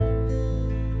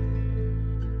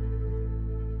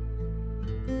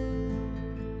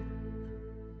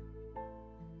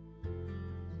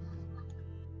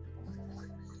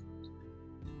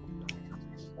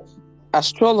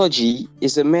Astrology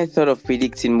is a method of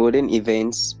predicting modern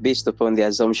events based upon the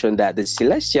assumption that the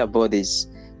celestial bodies,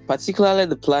 particularly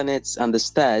the planets and the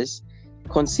stars,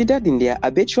 considered in their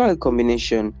habitual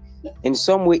combination, in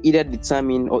some way either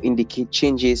determine or indicate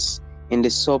changes in the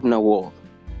sublunar world.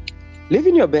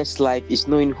 Living your best life is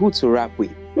knowing who to rap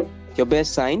with. Your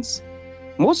best signs,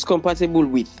 most compatible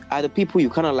with, are the people you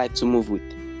kind of like to move with.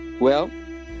 Well,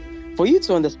 for you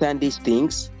to understand these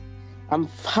things, I'm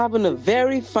having a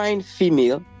very fine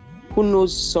female who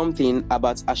knows something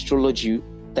about astrology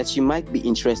that you might be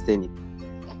interested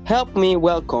in. Help me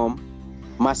welcome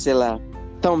Marcella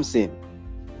Thompson.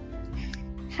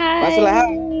 Hi. Marcella,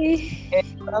 hi.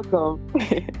 Welcome.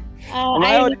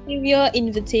 I received your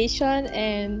invitation,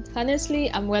 and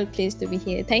honestly, I'm well pleased to be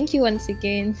here. Thank you once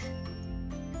again.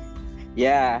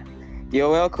 Yeah, you're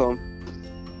welcome.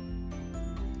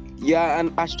 You are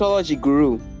an astrology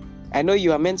guru. I know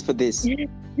you are meant for this.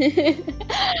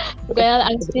 Well,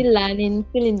 I'm still learning,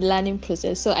 still in the learning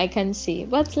process, so I can't say.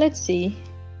 But let's see.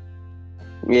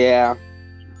 Yeah.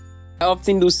 I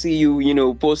often do see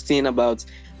you, posting about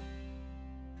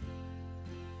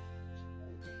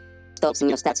stuff in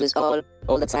your status all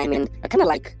the time, and I kind of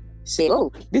like say,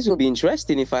 oh, this will be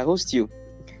interesting if I host you.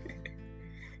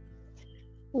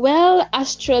 Well,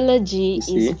 astrology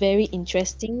is very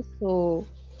interesting, so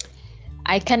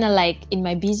I kind of like in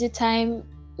my busy time,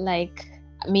 like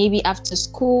maybe after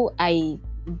school, I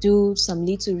do some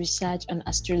little research on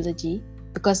astrology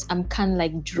because I'm kind of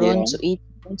like drawn to it,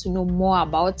 want to know more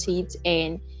about it,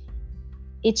 and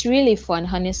it's really fun,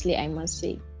 honestly, I must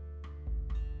say.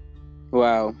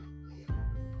 Wow.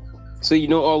 So you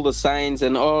know all the signs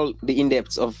and all the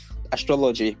in-depths of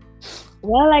astrology.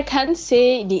 Well, I can't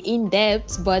say the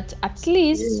in-depth, but at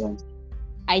least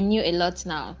I knew a lot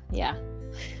now. Yeah.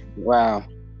 Wow.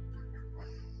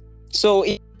 So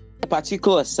if a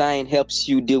particular sign helps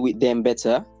you deal with them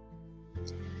better?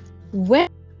 Well,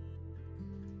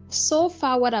 so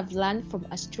far what I've learned from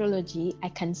astrology, I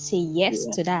can say yes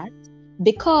to that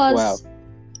because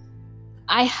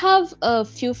I have a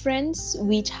few friends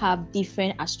which have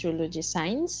different astrology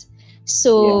signs.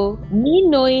 So me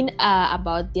knowing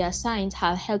about their signs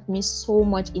has helped me so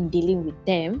much in dealing with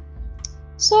them.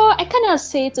 So I kind of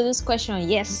say to this question,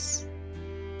 yes.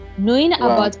 Knowing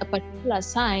about a particular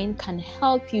sign can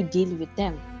help you deal with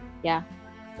them. Yeah,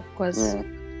 of course. Yeah.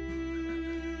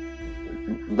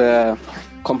 The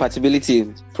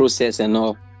compatibility process and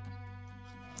all.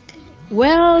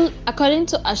 Well, according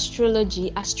to astrology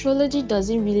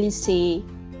doesn't really say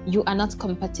you are not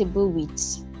compatible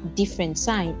with different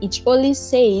sign. It only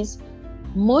says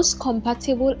most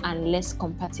compatible and less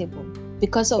compatible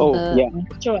because of the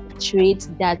natural traits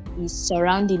that is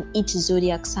surrounding each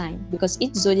zodiac sign, because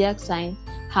each zodiac sign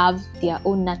have their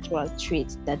own natural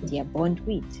traits that they are born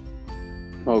with.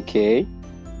 Okay.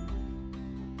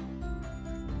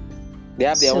 They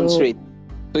have their own trait.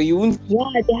 So you won't...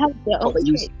 Yeah, they have their own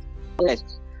traits. Yes.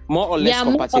 More or less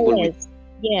compatible with.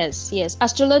 Yes.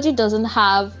 Astrology doesn't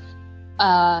have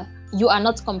you are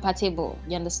not compatible,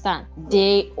 you understand?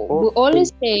 They will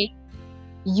always say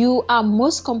you are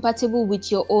most compatible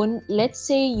with your own. Let's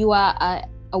say you are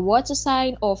a water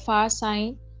sign or fire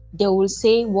sign, they will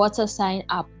say water sign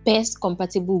are best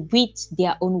compatible with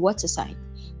their own water sign.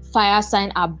 Fire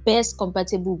sign are best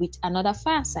compatible with another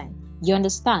fire sign. You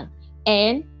understand?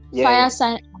 And fire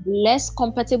sign are less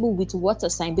compatible with water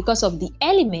sign because of the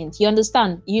element. You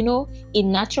understand? You know,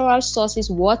 in natural sources,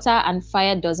 water and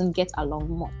fire doesn't get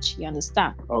along much. You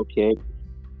understand? Okay.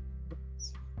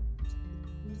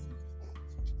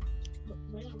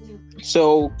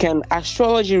 So can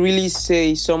astrology really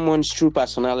say someone's true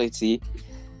personality?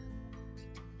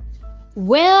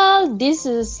 Well, this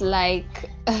is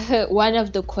like one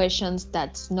of the questions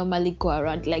that normally go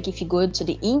around. Like if you go to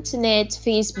the internet,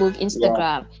 Facebook,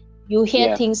 Instagram, you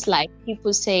hear things like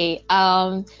people say,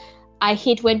 I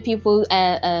hate when people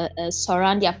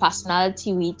surround their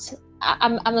personality with,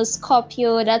 I'm a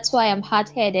Scorpio, that's why I'm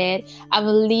hard-headed. I'm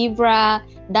a Libra,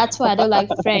 that's why I don't like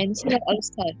friends. You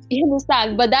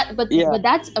understand? But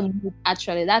that's a myth,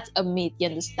 actually. That's a myth, you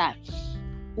understand?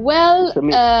 Well,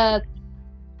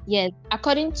 yes,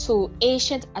 according to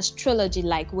ancient astrology,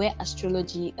 like where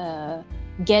astrology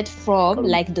get from,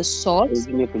 like the source,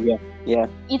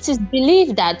 it is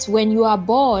believed that when you are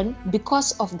born,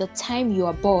 because of the time you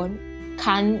are born,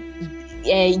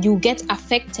 you get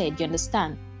affected, you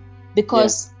understand?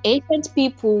 Because ancient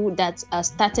people that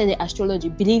started the astrology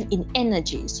believe in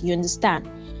energies, you understand?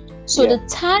 So the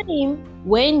time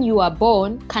when you are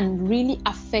born can really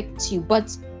affect you,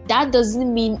 but that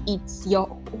doesn't mean it's your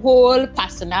whole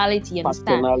personality, you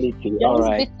understand? Personality, Just all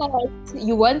right. because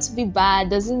you want to be bad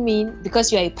doesn't mean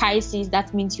because you're a Pisces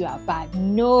that means you are bad.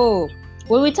 No.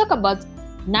 When we talk about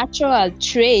natural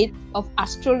trait of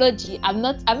astrology,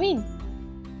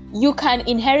 you can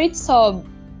inherit some,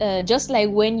 just like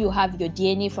when you have your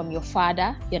DNA from your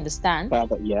father, you understand?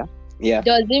 Father, yeah. Yeah.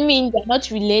 Doesn't mean you're not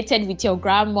related with your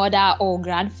grandmother or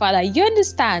grandfather, you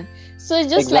understand? So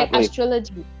it's just Exactly. like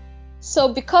astrology.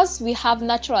 So because we have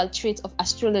natural traits of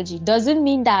astrology, doesn't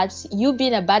mean that you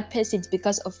being a bad person is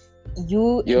because of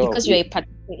you, because you're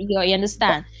you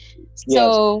understand? Yes.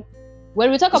 So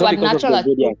when we talk It's not about because of natural the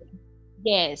zodiac.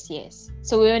 yes.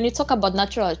 So when you talk about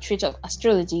natural traits of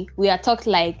astrology, we are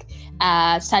talking like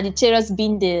Sagittarius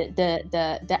being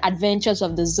the adventures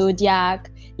of the zodiac,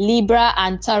 Libra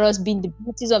and Taurus being the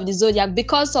beauties of the zodiac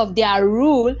because of their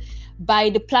rule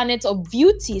by the planet of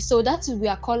beauty. So that's what we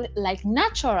are calling like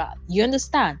natural. You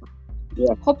understand?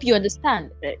 Yeah. Hope you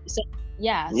understand. So so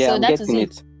I'm that is getting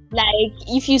it. Like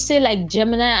if you say like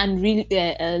Gemini and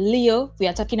Leo, we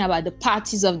are talking about the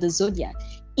parties of the zodiac.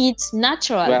 It's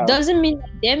natural. Wow. Doesn't mean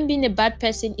them being a bad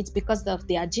person. It's because of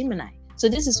their Gemini. So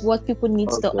this is what people need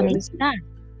to understand.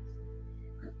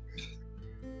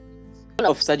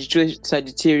 Of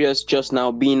Sagittarius just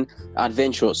now being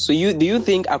adventurous. So do you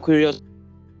think Aquarius?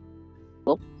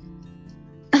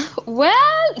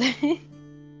 Well,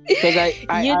 because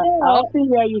I often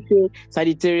hear you say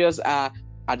Sagittarius are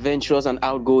adventurous and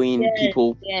outgoing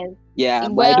people. Yes. Yeah,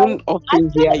 but I don't often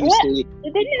hear you say.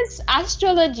 The thing is,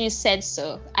 astrology said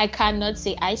so. I cannot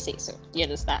say I say so. You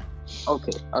understand?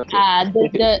 Okay.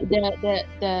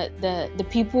 The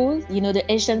people, the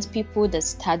ancient people that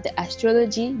start the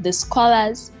astrology, the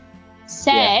scholars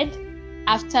said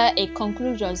after a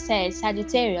conclusion said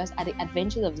Sagittarius are the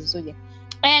adventures of the zodiac.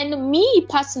 And me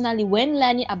personally, when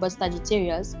learning about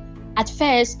Sagittarius, at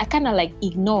first I kind of like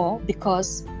ignore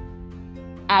because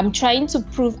I'm trying to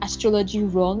prove astrology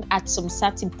wrong at some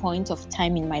certain point of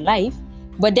time in my life.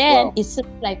 But then it seems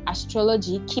like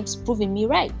astrology keeps proving me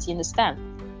right. You understand?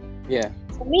 Yeah.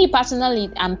 For me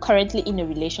personally, I'm currently in a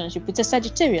relationship with a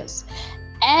Sagittarius.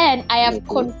 And I have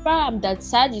confirmed that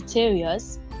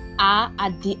Sagittarius are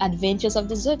at the adventures of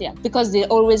the zodiac because they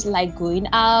always like going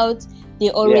out. They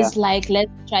always like,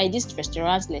 let's try this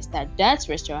restaurant, let's start that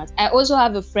restaurant. I also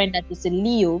have a friend that is a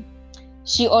Leo.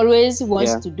 She always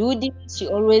wants to do this.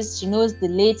 She knows the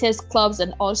latest clubs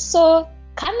and also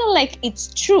kind of like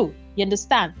it's true. You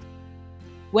understand?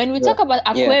 When we talk about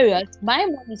Aquarius, my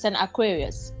mom is an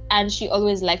Aquarius and she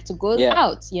always likes to go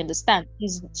out. You understand?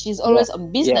 She's always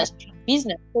on business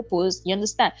purpose. You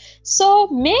understand? So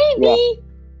maybe.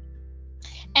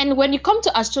 And when you come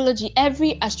to astrology,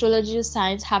 every astrology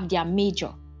signs have their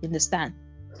major. You understand?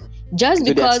 Just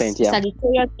because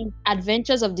Sagittarius is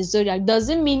adventures of the zodiac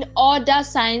doesn't mean other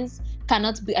signs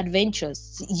cannot be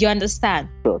adventures. You understand?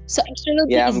 So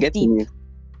astrology is deep. You.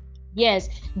 Yes,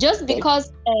 just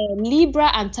because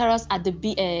Libra and Taurus are the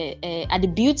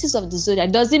beauties of the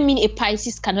zodiac doesn't mean a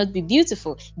Pisces cannot be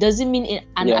beautiful. Doesn't mean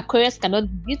an Aquarius cannot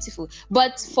be beautiful.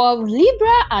 But for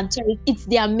Libra and Taurus, it's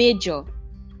their major.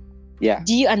 Yeah.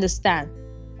 Do you understand?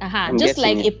 Just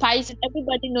like a Pisces,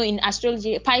 everybody know in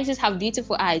astrology, Pisces have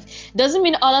beautiful eyes. Doesn't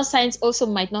mean other signs also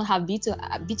might not have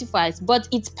beautiful eyes, but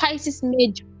it's Pisces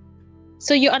major.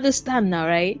 So you understand now,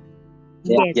 right?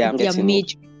 Yeah, I'm getting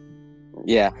major.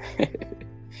 Yeah.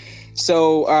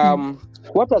 So,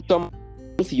 what are some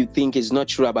things you think is not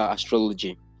true about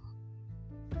astrology?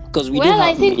 Because we do have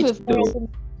I think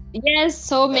yes,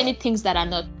 so many things that are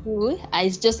not true.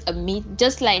 It's just a myth.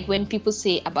 Just like when people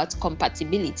say about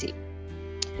compatibility.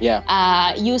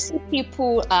 Yeah. You see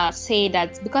people say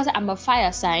that because I'm a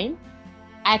fire sign,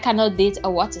 I cannot date a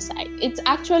water sign. It's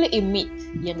actually a myth.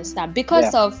 You understand?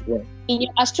 Because of in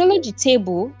your astrology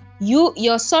table,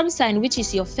 your sun sign, which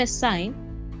is your first sign.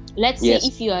 Let's say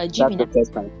if you are a Gemini. That's the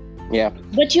first sign. Yeah.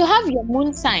 But you have your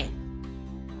moon sign.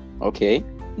 Okay.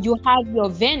 You have your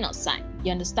Venus sign.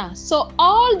 You understand? So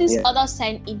all these other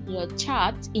signs in your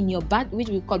chart, in your birth, which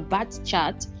we call birth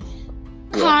chart,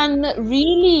 can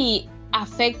really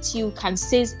affect you, can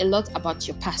say a lot about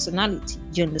your personality.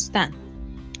 You understand?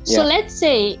 So let's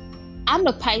say I'm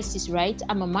a Pisces, right?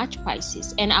 I'm a March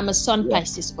Pisces, and I'm a Sun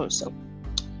Pisces also.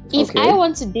 If I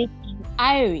want to date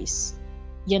Iris,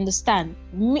 you understand?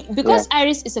 Because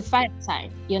Iris is a fire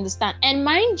sign, you understand? And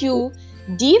mind you,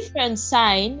 different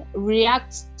sign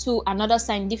reacts to another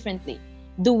sign differently.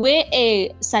 The way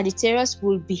a Sagittarius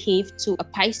will behave to a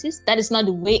Pisces, that is not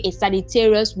the way a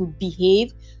Sagittarius will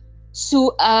behave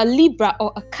to a Libra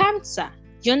or a Cancer.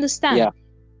 You understand? Yeah.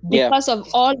 Because of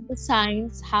all the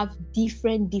signs have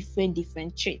different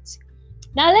traits.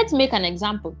 Now let's make an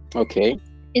example. Okay.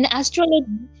 In astrology,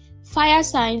 fire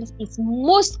signs is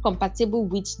most compatible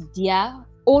with their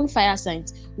own fire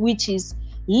signs, which is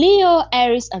Leo,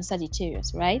 Aries, and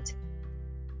Sagittarius, right?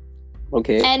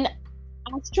 Okay. And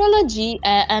astrology,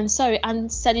 and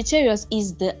Sagittarius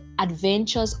is the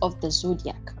adventures of the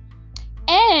zodiac.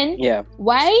 And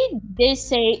why they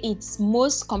say it's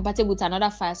most compatible with another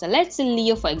fire sign? Let's say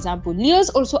Leo, for example. Leos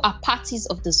also are parties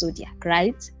of the zodiac,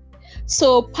 right?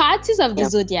 So parties of the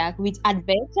zodiac with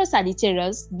adventure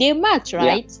Sagittarius, they match,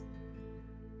 right?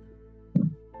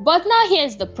 But now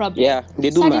here's the problem. Yeah, they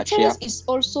do match. Sagittarius is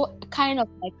also kind of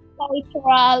like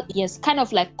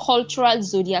cultural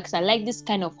zodiac sign, like this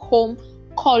kind of home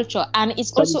culture, and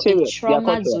it's also a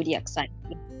trauma zodiac sign.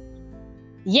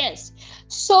 Yes.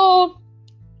 So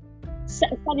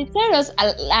Sagittarius,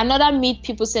 another myth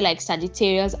people say, like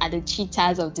Sagittarius are the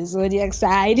cheaters of the zodiac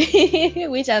side,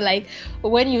 which are like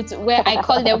where I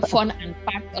call them fun and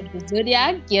facts of the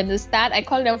zodiac. You understand? I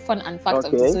call them fun and facts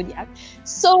of the zodiac.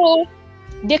 So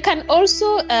they can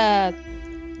also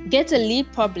get a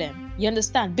lead problem. You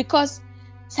understand? Because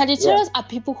Sagittarius are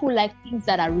people who like things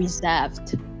that are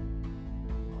reserved.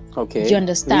 Okay. Do you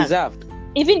understand? Reserved.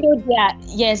 Even though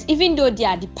they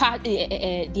are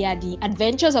the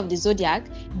adventures of the zodiac,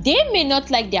 they may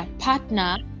not like their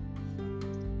partner,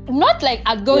 not like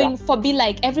outgoing for be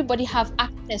like everybody have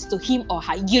access to him or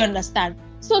her. You understand?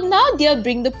 So now they'll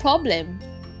bring the problem.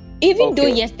 Even though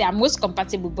yes, they are most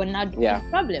compatible, but now they bring the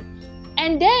problem.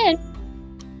 And then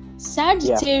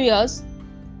Sagittarius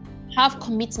have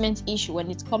commitment issue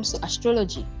when it comes to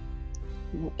astrology.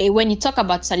 When you talk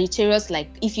about Sagittarius, like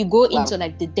if you go into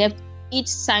like the depth, each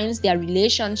signs their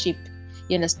relationship.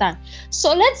 You understand?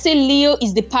 So let's say Leo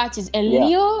is the parties, and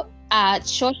Leo are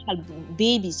social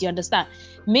babies. You understand?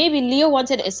 Maybe Leo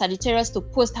wanted a Sagittarius to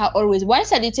post her always. Why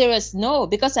Sagittarius? No,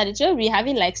 because Sagittarius be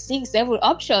having like 6-7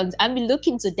 options and be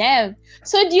looking to them.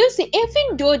 So do you see?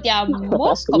 Even though they are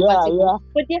most compatible,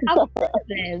 but they have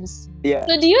problems.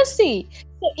 So do you see?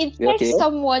 So it takes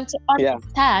someone to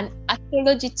understand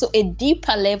astrology to a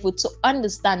deeper level to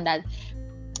understand that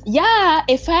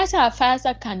a fire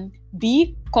sign can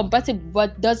be compatible,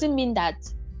 but doesn't mean that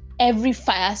every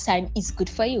fire sign is good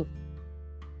for you.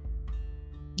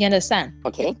 You understand?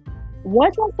 Okay.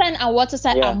 Water sign and water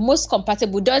sign are most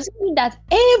compatible. Doesn't mean that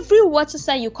every water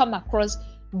sign you come across,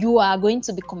 you are going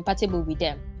to be compatible with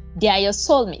them. They are your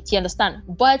soulmate. You understand?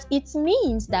 But it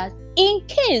means that in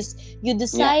case you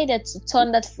decided to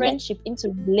turn that friendship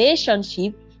into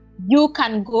relationship, you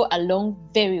can go along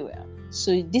very well.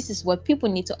 So this is what people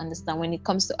need to understand when it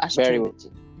comes to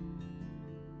astrology.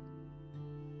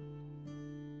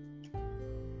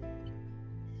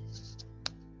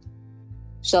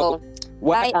 So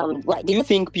why do you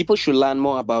think people should learn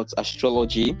more about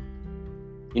astrology?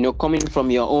 You know, coming from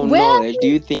your own knowledge, do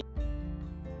you think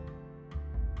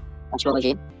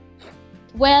astrology?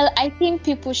 Well, I think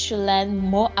people should learn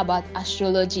more about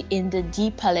astrology in the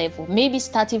deeper level, maybe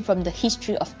starting from the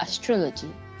history of astrology,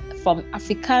 from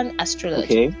African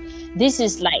astrology. Okay. This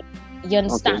is like, you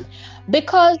understand?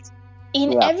 Because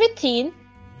in everything,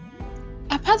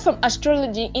 apart from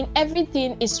astrology, in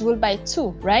everything is ruled by two,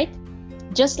 right?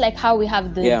 Just like how we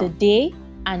have the day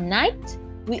and night,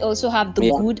 we also have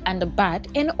the good and the bad,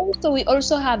 and also we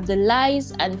also have the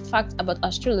lies and facts about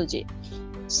astrology.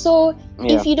 So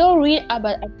if you don't read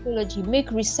about astrology,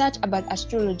 make research about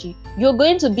astrology, you're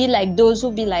going to be like those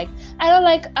who be like, I don't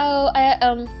like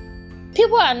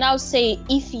people are now saying,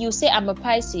 if you say I'm a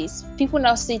Pisces, people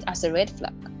now see it as a red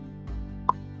flag.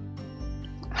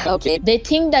 Okay. They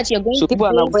think that you're going to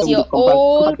base your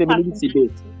own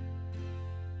compatibility.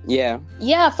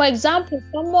 Yeah, for example,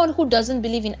 someone who doesn't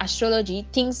believe in astrology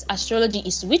thinks astrology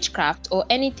is witchcraft or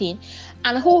anything,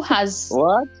 and who has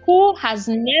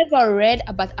never read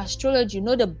about astrology,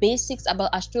 know the basics about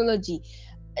astrology.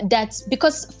 That's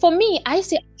because for me, I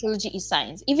say astrology is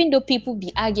science, even though people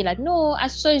be arguing like, no,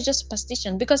 astrology is just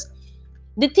superstition. Because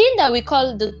the thing that we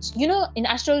call in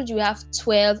astrology, we have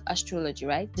 12 astrology,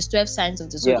 right? There's 12 signs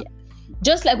of the zodiac.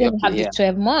 Just like when we have the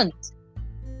 12 months.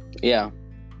 Yeah.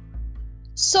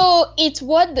 So it's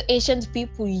what the ancient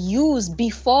people used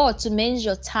before to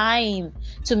measure time,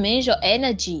 to measure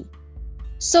energy.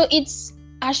 So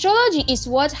astrology is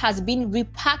what has been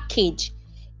repackaged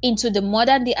into the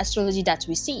modern day astrology that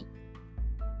we see.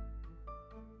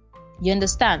 You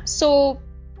understand? So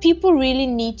people really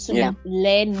need to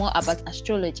learn more about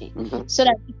astrology so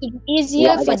that it will be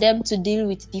easier for them to deal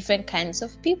with different kinds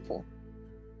of people.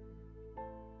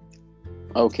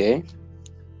 Okay.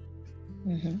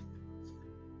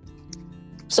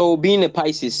 So being a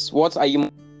Pisces, what are you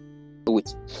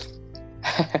with?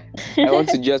 I want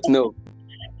to just know.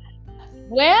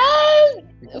 Well,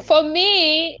 for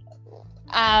me,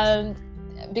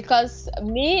 because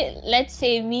me, let's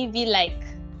say me be like,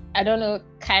 I don't know,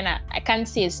 I can't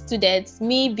say a student,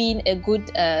 me being a good,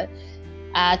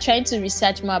 trying to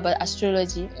research more about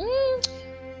astrology.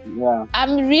 Yeah.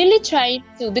 I'm really trying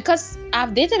to, because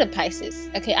I've dated a Pisces.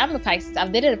 Okay, I'm a Pisces.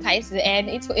 I've dated a Pisces, and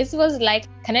it was like,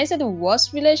 can I say the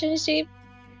worst relationship?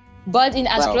 But in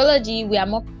astrology, we are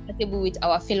more compatible with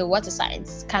our fellow water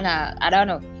signs. I don't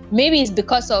know. Maybe it's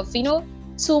because of,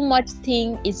 too much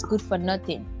thing is good for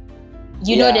nothing.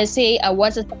 You know, they say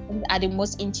water signs are the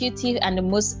most intuitive and the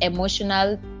most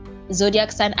emotional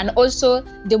zodiac sign, and also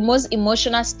the most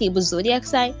emotional stable zodiac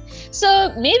sign.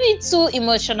 So maybe two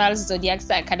emotional zodiac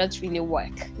sign cannot really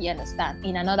work, you understand,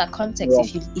 in another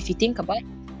context, if you think about it.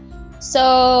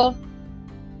 So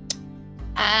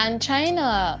I'm trying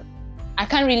to, I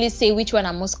can't really say which one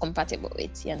I'm most compatible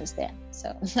with, you understand?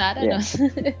 So I don't know.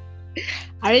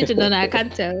 I really don't know. I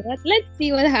can't tell. But let's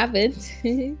see what happens.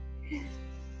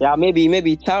 Yeah,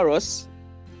 maybe Taurus.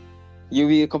 You'll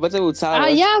be compatible with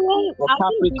Taurus. Yeah, well, or I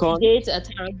Capricorn. date a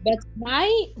Taurus,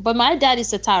 but my dad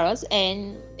is a Taurus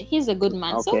and he's a good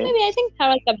man. So Okay. maybe I think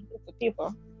Taurus are good for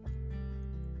people.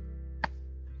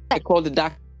 I call the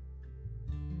dark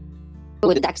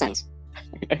with the dark signs.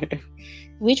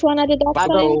 Which one are the dark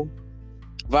signs?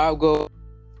 Virgo.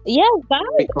 Yeah,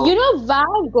 Virgo. You know,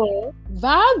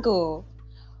 Virgo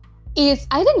is,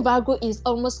 I think Virgo is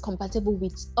almost compatible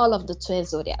with all of the 12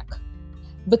 zodiac,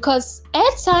 because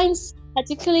earth signs,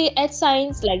 particularly earth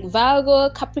signs like Virgo,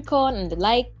 Capricorn, and the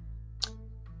like,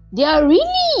 they are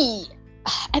really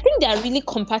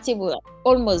compatible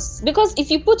almost, because if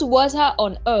you put water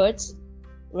on earth,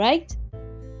 right?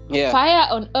 Yeah. Fire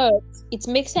on earth, it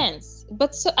makes sense.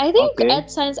 But so I think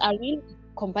earth signs are really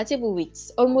compatible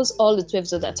with almost all the 12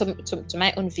 zodiac, to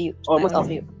my own view.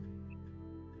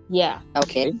 Yeah.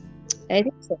 Okay. I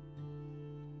think so.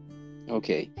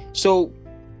 Okay. So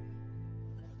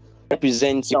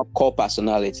represents your core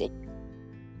personality.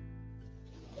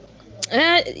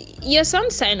 Your sun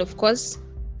sign, of course.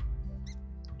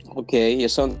 Okay, your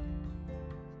sun.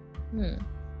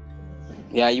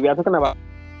 Yeah, you were talking about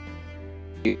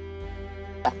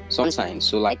sun sign.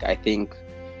 So, like, I think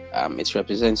it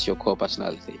represents your core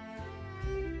personality.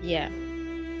 Yeah.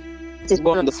 It's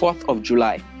born on the 4th of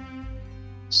July.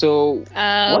 So,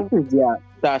 what is their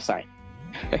star sign?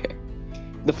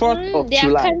 The 4th of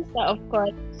July. Cancer, of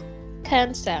course.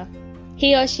 Cancer.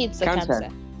 He or she is a Cancer.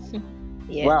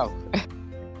 Yes. Wow.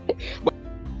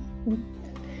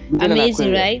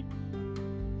 Amazing, right?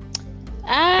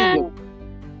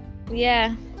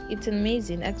 Yeah, it's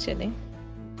amazing, actually.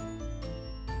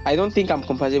 I don't think I'm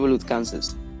compatible with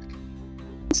Cancers.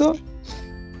 So,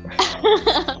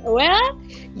 well,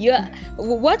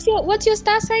 what's your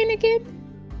star sign again?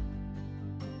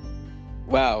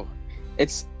 Wow,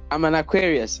 I'm an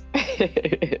Aquarius. So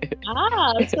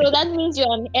that means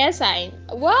you're an air sign.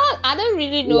 Well, I don't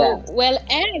really know. Yeah. Well,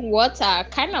 air and water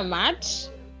kind of match.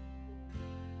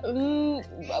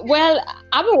 Well,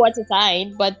 I'm a water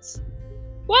sign, but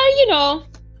well,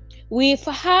 we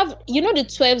have, the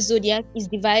 12 zodiac is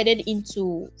divided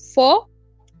into 4,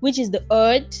 which is the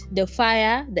earth, the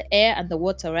fire, the air, and the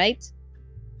water, right?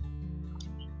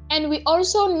 And we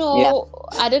also know,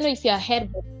 I don't know if you have heard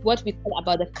of what we call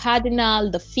about the cardinal,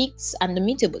 the fixed, and the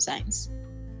mutable signs.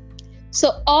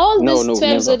 So all these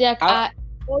 12 zodiac are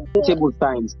mutable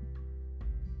signs.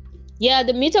 Yeah,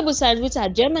 the mutable signs, which are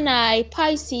Gemini,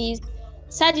 Pisces,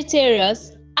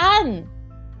 Sagittarius, and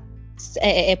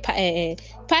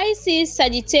Pisces,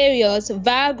 Sagittarius,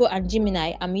 Virgo, and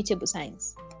Gemini are mutable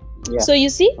signs. Yeah. So you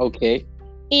see,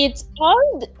 it's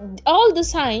all the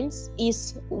signs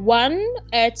is 1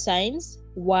 earth signs,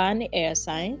 1 air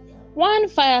sign, 1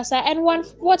 fire sign, and 1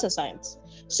 water signs.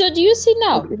 So do you see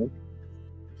now?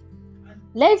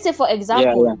 Let's say, for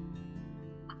example,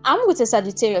 I'm with a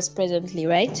Sagittarius presently,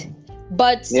 right?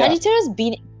 But Sagittarius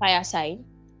being a fire sign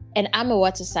and I'm a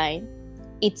water sign,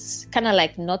 it's kind of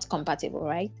like not compatible,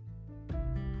 right?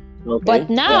 But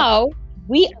now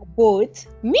we are both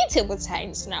mutable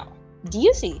signs now. Do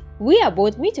you see? We are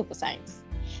both mutable signs.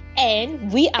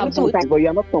 And we are both... But you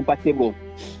are not compatible.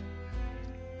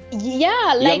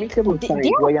 Yeah, like... Mutable signs,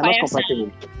 but you are not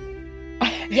compatible.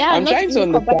 Yeah, I'm trying to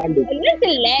understand it.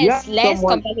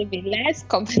 Less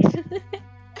compatible.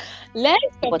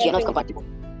 But you're not compatible.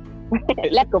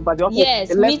 Less compatible.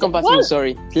 Yes. Less compatible,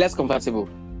 sorry. Less compatible.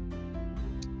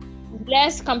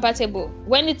 Less compatible.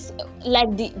 When it's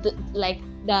like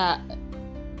the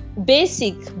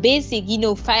basic,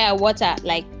 fire, water,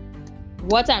 like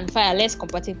water and fire, less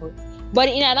compatible. But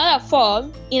in another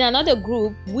form, in another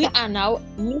group, we are now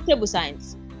mutable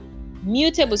signs.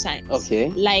 mutable signs. Okay.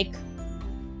 Like,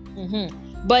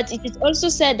 but it is also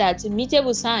said that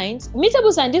mutable signs,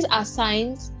 these are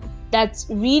signs that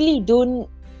really don't,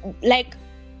 like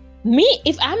me,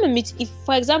 if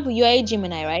for example, you are a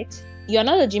Gemini, right? You are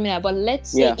not a Gemini, but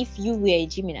let's say if you were a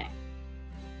Gemini,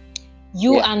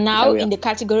 you are now in the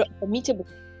category of a mutable.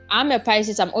 I'm a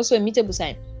Pisces, I'm also a mutable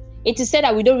sign. It is said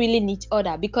that we don't really need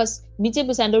other, because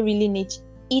mutable signs don't really need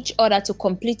each other to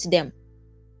complete them.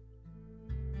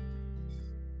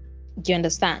 Do you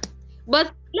understand?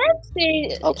 But let's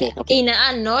say in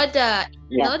another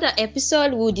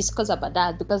episode we'll discuss about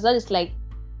that, because that is like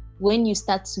when you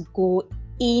start to go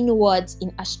inwards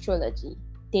in astrology,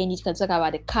 then you can talk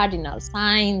about the cardinal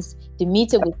signs, the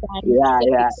mutable signs.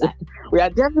 We are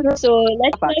definitely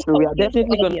we are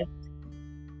definitely going.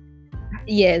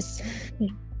 Yes.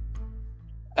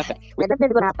 We're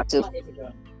definitely going to have to.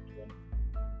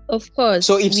 Of course.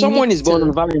 So if someone is born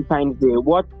on Valentine's Day,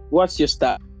 what's your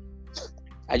star?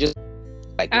 I just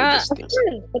like this thing.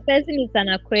 The person is an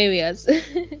Aquarius.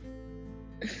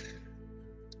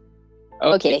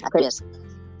 Okay, Aquarius.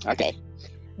 Okay.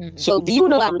 So do you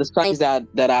know the signs that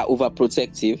are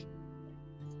overprotective,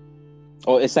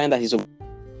 or a sign that is?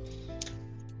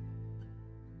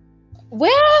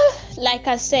 Well, like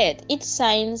I said, each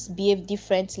signs behave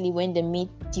differently when they meet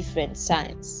different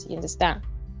signs. You understand?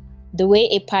 The way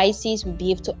a Pisces will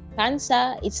behave to a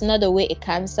Cancer, it's not the way a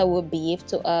Cancer will behave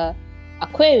to a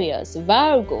Aquarius,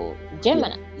 Virgo,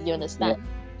 Gemini. You understand?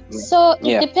 So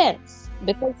it depends,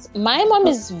 because my mom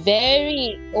is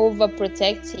very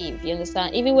overprotective. You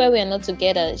understand? Even when we are not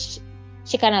together,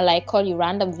 she kind of like call you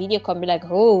random video call, be like,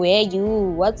 "Oh, where are you?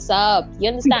 What's up?" You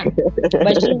understand?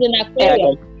 But she's an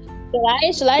Aquarius.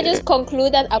 Should I just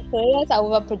conclude that Aquarius are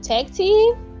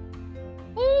overprotective?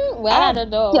 Well, I don't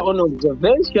know. On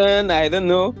observation, I don't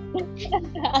know.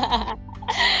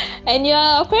 And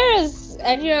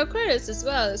you're Aquarius as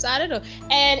well, so I don't know.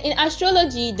 And in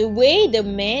astrology, the way the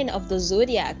men of the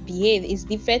zodiac behave is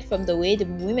different from the way the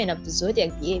women of the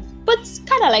zodiac behave. But it's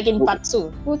kind of like in part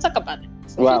 2. We'll talk about it.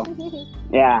 Wow.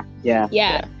 Yeah.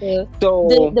 So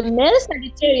the male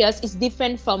Sagittarius is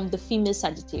different from the female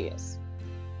Sagittarius.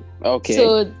 Okay.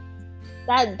 So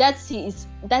that's it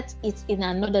in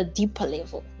another deeper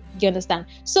level. You understand?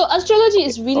 So astrology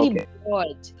is really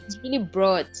broad. It's really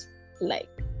broad. Like,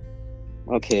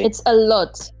 it's a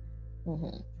lot.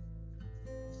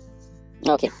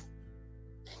 Okay.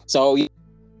 So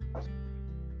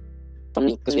from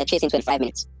me, because we are chasing 25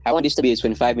 minutes. I want this to be a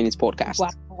 25 minutes podcast.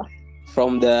 Wow.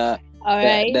 From the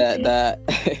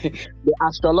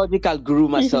astrological guru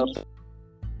myself.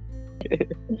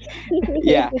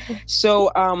 So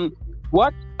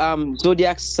what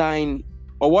zodiac sign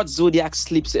or what zodiac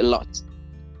sleeps a lot?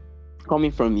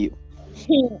 Coming from you.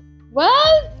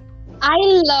 Well, I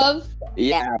love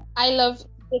take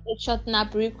a short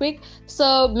nap real quick.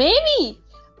 So maybe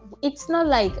it's not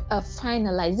like a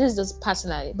finalized. This is just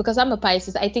personally, because I'm a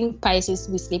Pisces. I think Pisces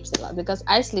we sleep a lot because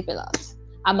I sleep a lot.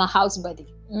 I'm a house buddy.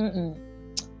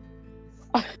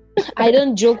 I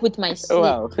don't joke with my sleep.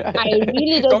 Wow. I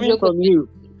really don't joke with you.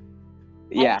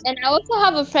 Yeah. And I also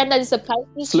have a friend that is a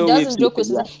Pisces. She doesn't joke with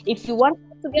me. If you want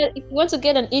to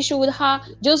get an issue with her,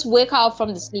 just wake her up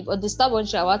from the sleep or disturb when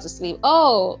she's about to sleep.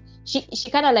 Oh, she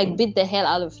kind of like beat the hell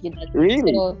out of you.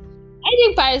 Really? So, I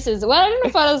think Pisces. Well, I don't know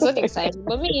if I was so excited,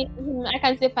 but me, I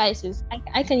can say Pisces.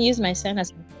 I can use my son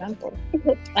as an example.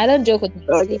 I don't joke with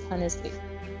my sleep, honestly.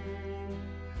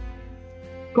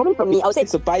 Coming from me, I would say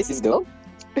it's a Pisces, though.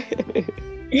 I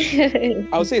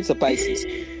would say it's a Pisces.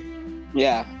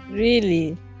 Yeah.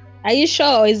 Really? Are you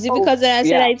sure? Is it because I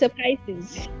said that it's a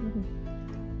Pisces?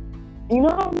 You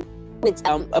know, it's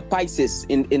a Pisces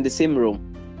in the same room.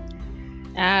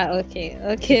 Okay.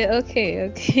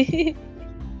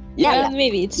 Yeah,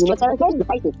 maybe it's true.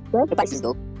 The Pisces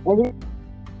though.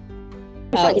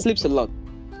 He sleeps a lot.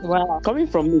 Wow. Coming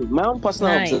from me, my own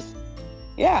personal observation.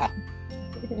 Yeah.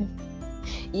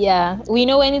 Yeah. We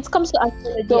know when it comes to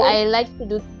astrology, I like to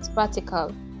do this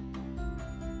practical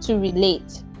to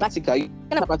relate. Practical. You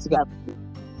can have practical.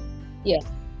 Yeah.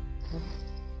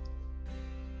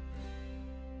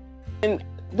 And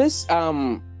this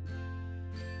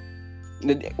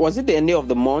was it the end of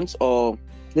the month or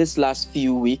this last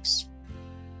few weeks?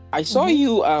 I saw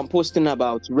you posting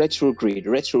about retrograde.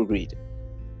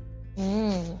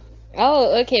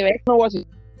 Oh, okay. Right. Know what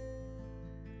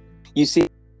you see?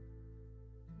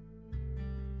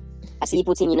 I see you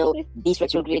putting, this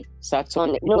retrograde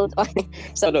Saturn,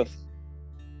 sort of.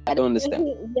 I don't understand.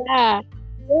 Yeah.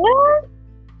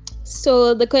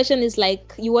 So the question is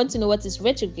like, you want to know what is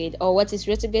retrograde or what is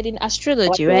retrograde in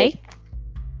astrology, right?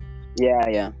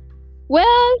 Yeah.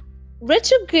 Well,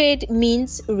 retrograde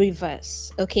means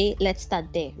reverse. Okay, let's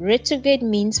start there. Retrograde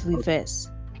means reverse.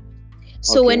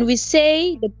 So when we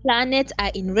say the planets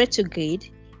are in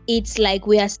retrograde, it's like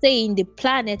we are saying the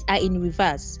planets are in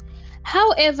reverse.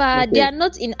 However, they are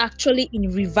not actually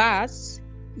in reverse.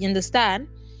 You understand?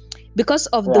 Because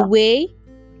of the way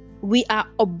we are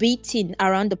orbiting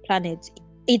around the planet,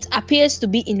 it appears to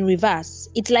be in reverse.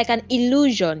 It's like an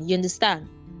illusion. You understand?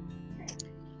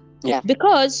 Yeah.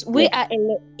 Because we are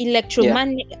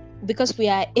electromagnetic. Because we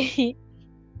are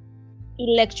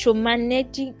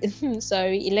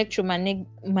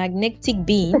electromagnetic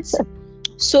beings.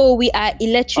 So we are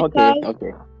electrical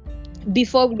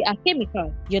before we are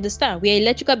chemical. You understand? We are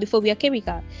electrical before we are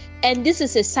chemical. And this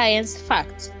is a science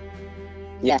fact.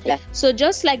 Yeah. So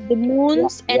just like the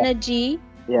moon's energy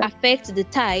affects the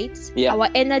tides, our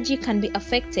energy can be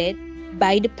affected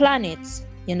by the planets.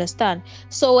 You understand?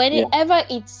 So whenever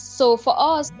so for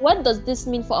us, what does this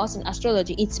mean for us in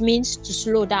astrology? It means to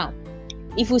slow down.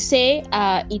 If we say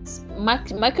it's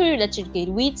Mercury retrograde,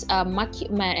 with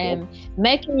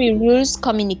Mercury rules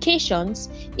communications,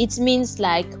 it means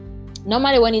like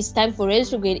normally when it's time for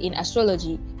retrograde in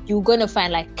astrology, you're gonna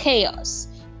find like chaos,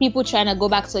 people trying to go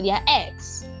back to their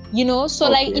ex, so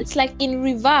like it's like in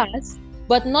reverse,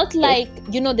 but not like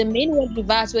the main word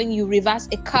reverse when you reverse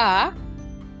a car,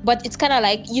 but it's kind of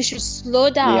like you should slow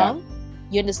down.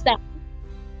 You understand?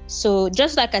 So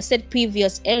just like I said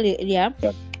earlier,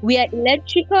 we are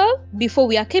electrical before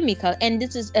we are chemical, and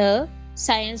this is a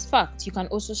science fact. You can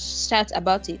also chat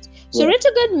about it. So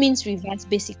retrograde means reverse,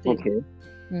 basically.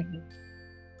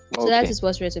 So that is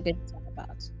what retrograde is all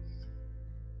about.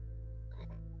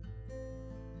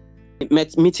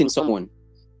 Meeting someone.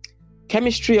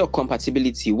 Chemistry or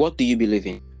compatibility, what do you believe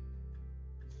in?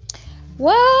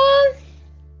 Well,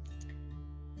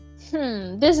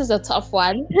 this is a tough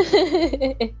one.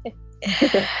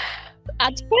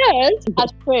 At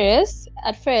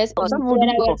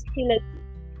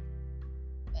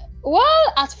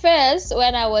first,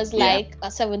 when I was like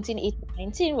 17, 18,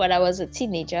 19, when I was a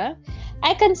teenager,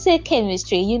 I can say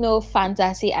chemistry,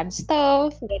 fantasy and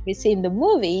stuff that we see in the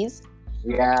movies.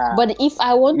 Yeah. But if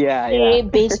I want to say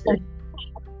based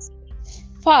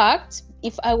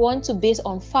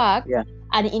on fact,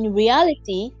 and in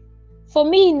reality, for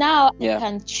me now, I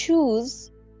can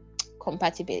choose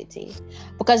compatibility,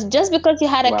 because just because you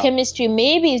had a chemistry,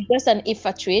 maybe it's just an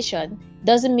infatuation,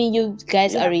 doesn't mean you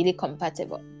guys are really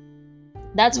compatible.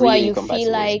 That's really why you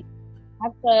feel like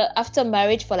after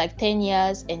marriage for like 10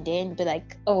 years and then be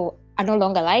like, oh, I no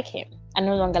longer like him, I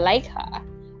no longer like her.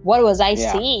 What was I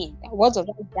seeing? What was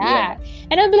that?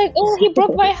 And I'll be like, oh, he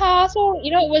broke my heart. So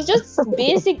it was just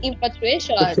basic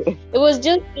infatuation. It was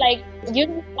just like,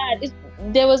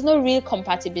 there was no real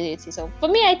compatibility. So for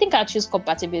me, I think I'll choose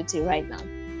compatibility right now.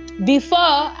 Before,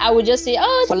 I would just say,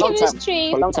 oh, it's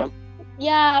chemistry. For long time.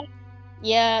 Yeah.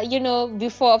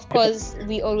 Before, of course,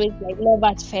 we always like love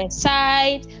at first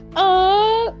sight.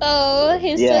 Oh,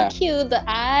 he's so cute, the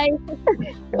eyes.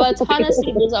 But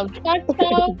honestly, based on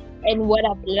factor and what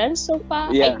I've learned so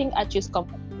far, I think I choose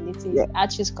compatibility. I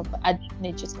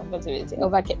definitely choose compatibility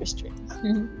over chemistry.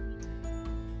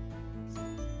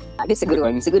 This is a good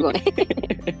one. It's a good one.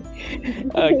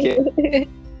 Okay.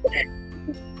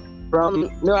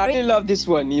 No, I really love this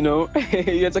one. You're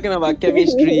talking about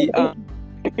chemistry.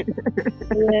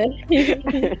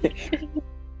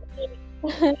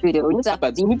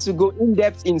 But you need to go in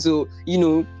depth into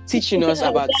teaching us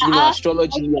about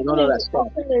astrology and all of that stuff.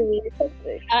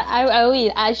 I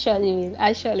will. I surely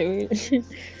will.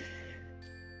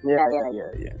 Yeah.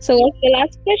 So what's the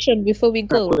last question before we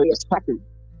go?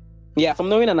 From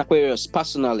knowing an Aquarius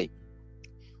personally,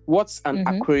 what's an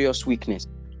Aquarius weakness?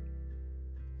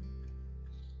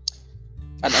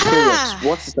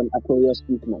 What is an Aquarius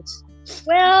weakness?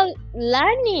 Well,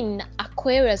 learning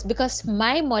Aquarius, because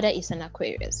my mother is an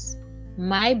Aquarius,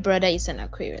 my brother is an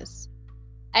Aquarius,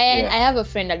 and I have a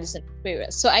friend that is an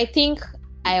Aquarius. So I think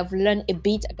I have learned a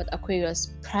bit about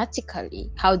Aquarius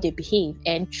practically, how they behave,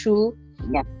 and through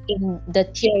in the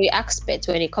theory aspect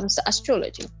when it comes to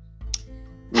astrology.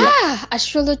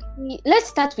 Astrology. Let's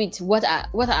start with what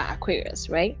are Aquarius,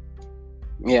 right?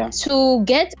 To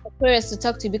get Aquarius to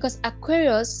talk to you, because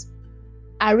Aquarius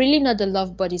are really not the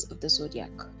love bodies of the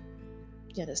zodiac.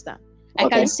 You understand? I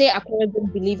can say Aquarius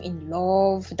don't believe in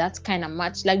love, that kind of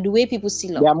much, like the way people see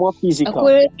love. They are more physical.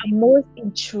 Aquarius are more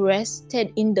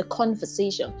interested in the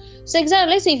conversation. So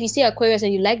exactly, let's say if you see Aquarius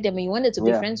and you like them and you wanted to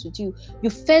be friends with you,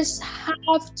 you first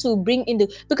have to bring in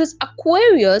because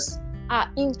Aquarius are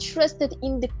interested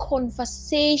in the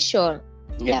conversation.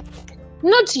 Yeah.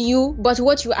 Not you, but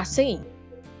what you are saying.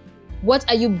 What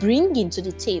are you bringing to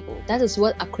the table? That is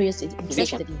what Aquarius is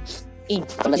interested in. You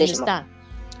understand?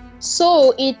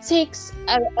 So it takes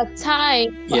a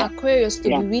time for Aquarius to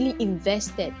be really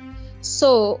invested.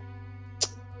 So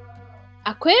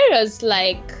Aquarius,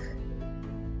 like,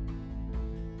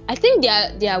 I think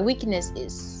their weakness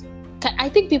is, I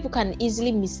think people can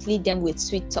easily mislead them with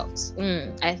sweet talks.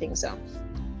 I think so.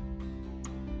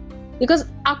 Because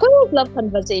Aquarius love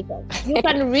conversation. You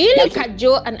can really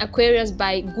cajole an Aquarius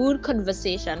by good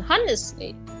conversation.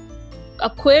 Honestly,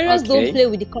 Aquarius don't play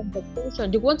with the conversation.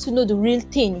 They want to know the real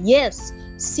thing. Yes,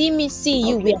 see me, see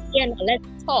you. We are here now.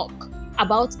 Let's talk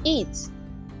about it.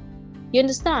 You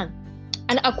understand?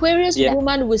 An Aquarius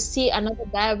woman will see another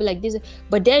guy like this,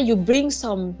 but then you bring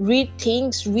some real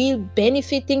things, real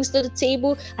benefit things to the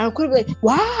table, and Aquarius will be like,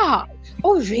 wow,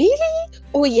 oh really?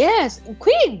 Oh yes,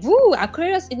 quick, woo!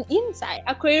 Aquarius is inside.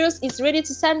 Aquarius is ready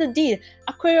to sign the deal.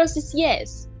 Aquarius is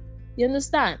yes. You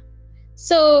understand?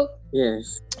 So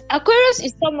yes, Aquarius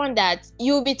is someone that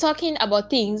you'll be talking about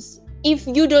things. If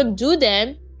you don't do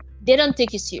them, they don't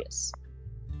take you serious.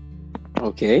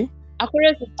 Okay.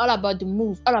 Aquarius is all about the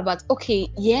move, all about, okay,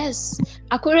 yes.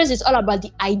 Aquarius is all about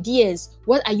the ideas.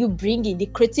 What are you bringing? The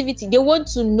creativity. They want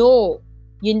to know.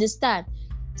 You understand?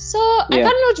 So I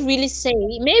cannot really say.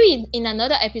 Maybe in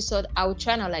another episode, I will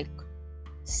try to like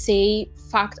say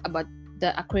fact about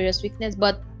the Aquarius weakness.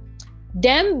 But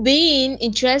them being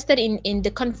interested in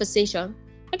the conversation,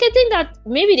 I can think that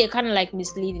maybe they're kind of like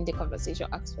misleading the conversation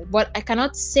aspect. But I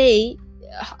cannot say.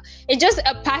 It's just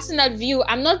a personal view.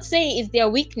 I'm not saying it's their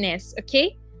weakness,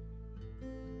 okay?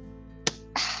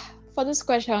 For this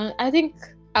question, I think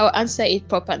I'll answer it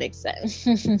proper next time.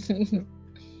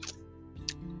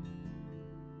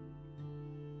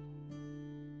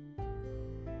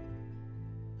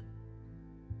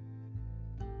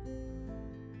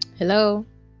 Hello?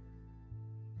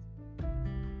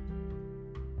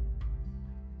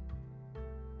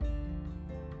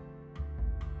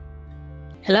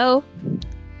 Hello?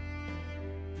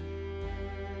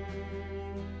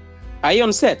 Are you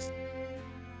on set?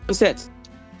 On set?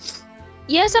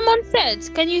 Yes, I'm on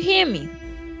set. Can you hear me?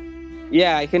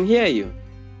 Yeah, I can hear you.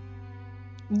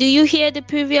 Do you hear the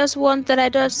previous one that I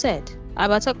just said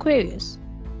about Aquarius?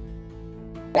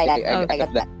 I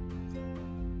got that.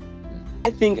 I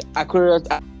think Aquarius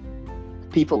are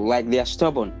people, like they are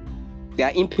stubborn. They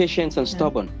are impatient and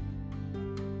stubborn.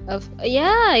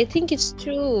 Yeah, I think it's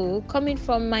true. Coming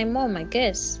from my mom, I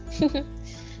guess.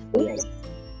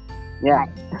 Yeah.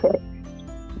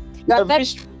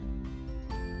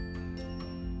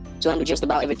 So just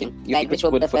about everything. You like which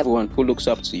for everyone who looks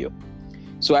up to you.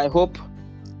 So I hope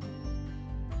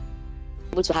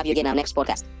to have you again on our next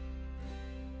podcast.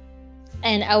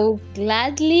 And I will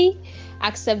gladly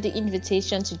accept the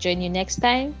invitation to join you next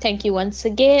time. Thank you once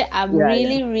again. I'm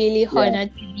really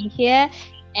honored to be here.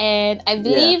 And I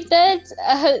believe that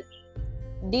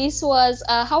this was,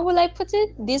 how will I put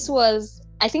it? This was,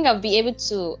 I think I'll be able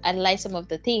to analyze some of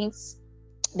the things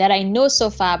that I know so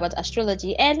far about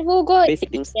astrology. And we'll go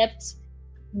basic things.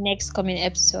 Next coming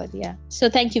episode. Yeah. So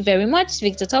thank you very much,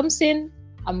 Victor Thompson.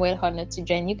 I'm well honored to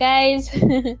join you guys.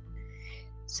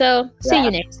 So see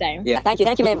you next time. Yeah. Thank you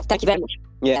very much.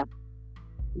 Yeah.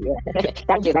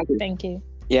 Thank you.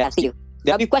 Yeah. See you.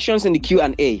 There'll be questions in the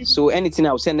Q&A. So anything,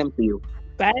 I'll send them to you.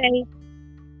 Bye.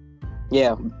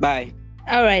 Yeah. Bye.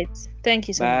 All right. Thank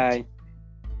you so much.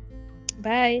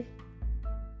 Bye. Bye.